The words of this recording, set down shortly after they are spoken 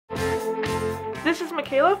This is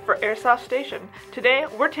Mckayla for Airsoft Station. Today,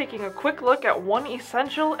 we're taking a quick look at one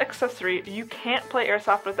essential accessory you can't play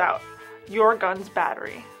airsoft without: your gun's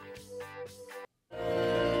battery.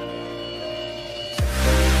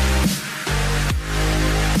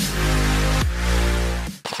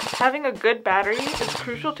 Having a good battery is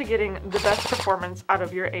crucial to getting the best performance out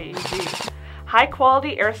of your AEG.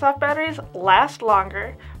 High-quality airsoft batteries last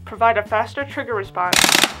longer, provide a faster trigger response,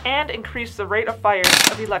 and increase the rate of fire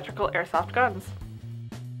of electrical airsoft guns.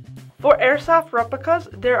 For airsoft replicas,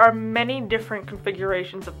 there are many different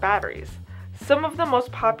configurations of batteries. Some of the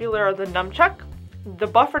most popular are the nunchuck, the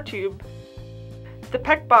buffer tube, the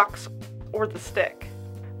PEC box, or the stick.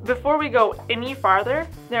 Before we go any farther,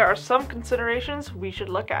 there are some considerations we should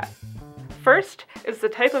look at. First is the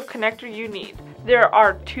type of connector you need. There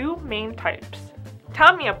are two main types.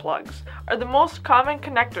 Tamiya plugs are the most common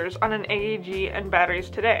connectors on an AEG and batteries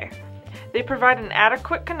today. They provide an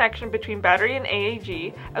adequate connection between battery and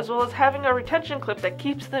AEG, as well as having a retention clip that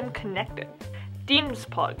keeps them connected. Deems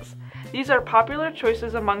plugs. These are popular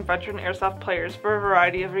choices among veteran airsoft players for a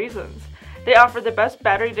variety of reasons. They offer the best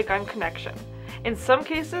battery to gun connection. In some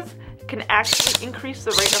cases, can actually increase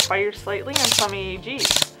the rate of fire slightly on some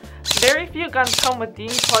AEGs. Very few guns come with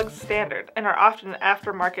Deems plugs standard and are often an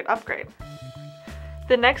aftermarket upgrade.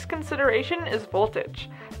 The next consideration is voltage.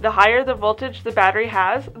 The higher the voltage the battery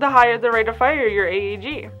has, the higher the rate of fire your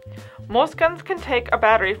AEG. Most guns can take a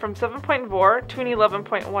battery from 7.4 to an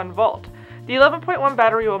 11.1 volt. The 11.1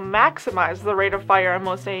 battery will maximize the rate of fire on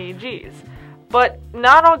most AEGs, but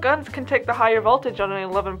not all guns can take the higher voltage on an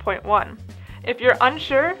 11.1. If you're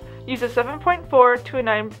unsure, use a 7.4 to a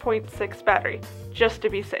 9.6 battery, just to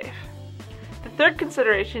be safe. The third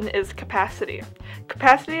consideration is capacity.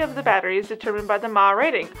 Capacity of the battery is determined by the mAh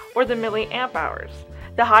rating, or the milliamp hours.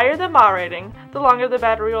 The higher the mAh rating, the longer the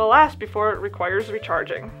battery will last before it requires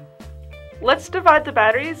recharging. Let's divide the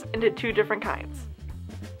batteries into two different kinds.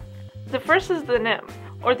 The first is the NiMH,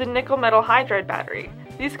 or the nickel metal hydride battery.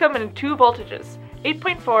 These come in two voltages,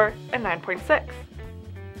 8.4 and 9.6.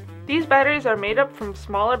 These batteries are made up from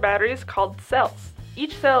smaller batteries called cells.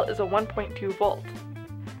 Each cell is a 1.2 volt.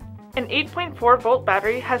 An 8.4 volt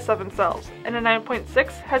battery has 7 cells, and a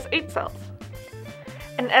 9.6 has 8 cells.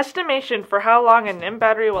 An estimation for how long a NiMH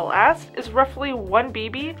battery will last is roughly 1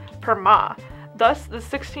 BB per mAh. Thus, the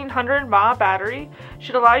 1600 mAh battery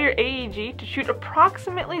should allow your AEG to shoot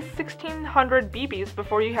approximately 1600 BBs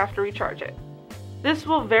before you have to recharge it. This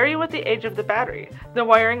will vary with the age of the battery, the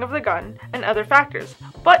wiring of the gun, and other factors,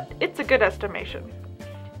 but it's a good estimation.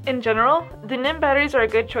 In general, the NiMH batteries are a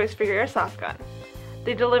good choice for your airsoft gun.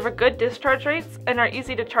 They deliver good discharge rates and are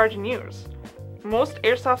easy to charge and use. Most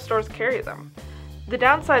airsoft stores carry them. The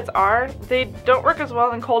downsides are they don't work as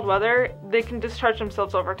well in cold weather, they can discharge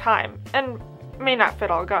themselves over time, and may not fit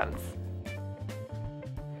all guns.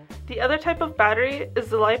 The other type of battery is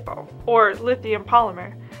the LiPo, or lithium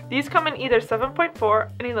polymer. These come in either 7.4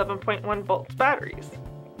 and 11.1 volts batteries.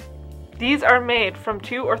 These are made from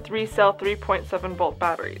 2 or 3 cell 3.7 volt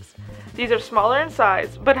batteries. These are smaller in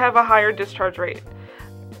size, but have a higher discharge rate.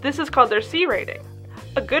 This is called their C rating.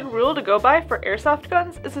 A good rule to go by for airsoft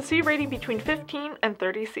guns is a C rating between 15 and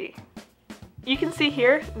 30 C. You can see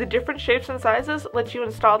here, the different shapes and sizes let you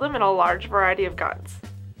install them in a large variety of guns.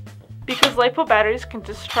 Because LiPo batteries can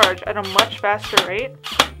discharge at a much faster rate,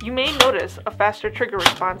 you may notice a faster trigger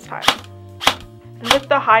response time. And with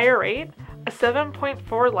the higher rate, a 7.4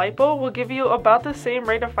 LiPo will give you about the same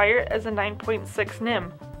rate of fire as a 9.6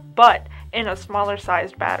 NiMH, but in a smaller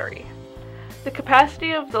sized battery. The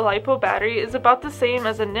capacity of the LiPo battery is about the same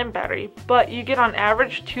as a NiMH battery, but you get on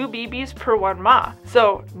average 2 BBs per 1 mAh,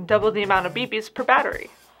 so double the amount of BBs per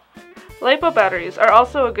battery. LiPo batteries are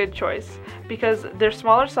also a good choice because their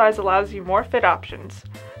smaller size allows you more fit options.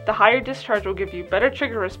 The higher discharge will give you better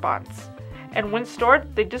trigger response, and when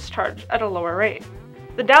stored, they discharge at a lower rate.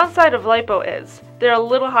 The downside of LiPo is they're a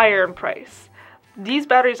little higher in price. These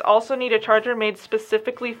batteries also need a charger made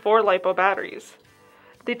specifically for LiPo batteries.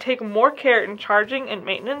 They take more care in charging and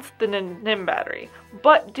maintenance than a NiMH battery,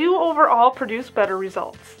 but do overall produce better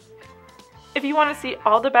results. If you want to see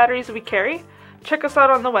all the batteries we carry, check us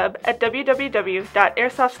out on the web at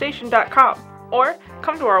www.AirsoftStation.com or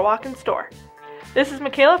come to our walk-in store. This is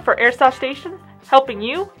Mckayla for Airsoft Station, helping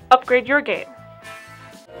you upgrade your game.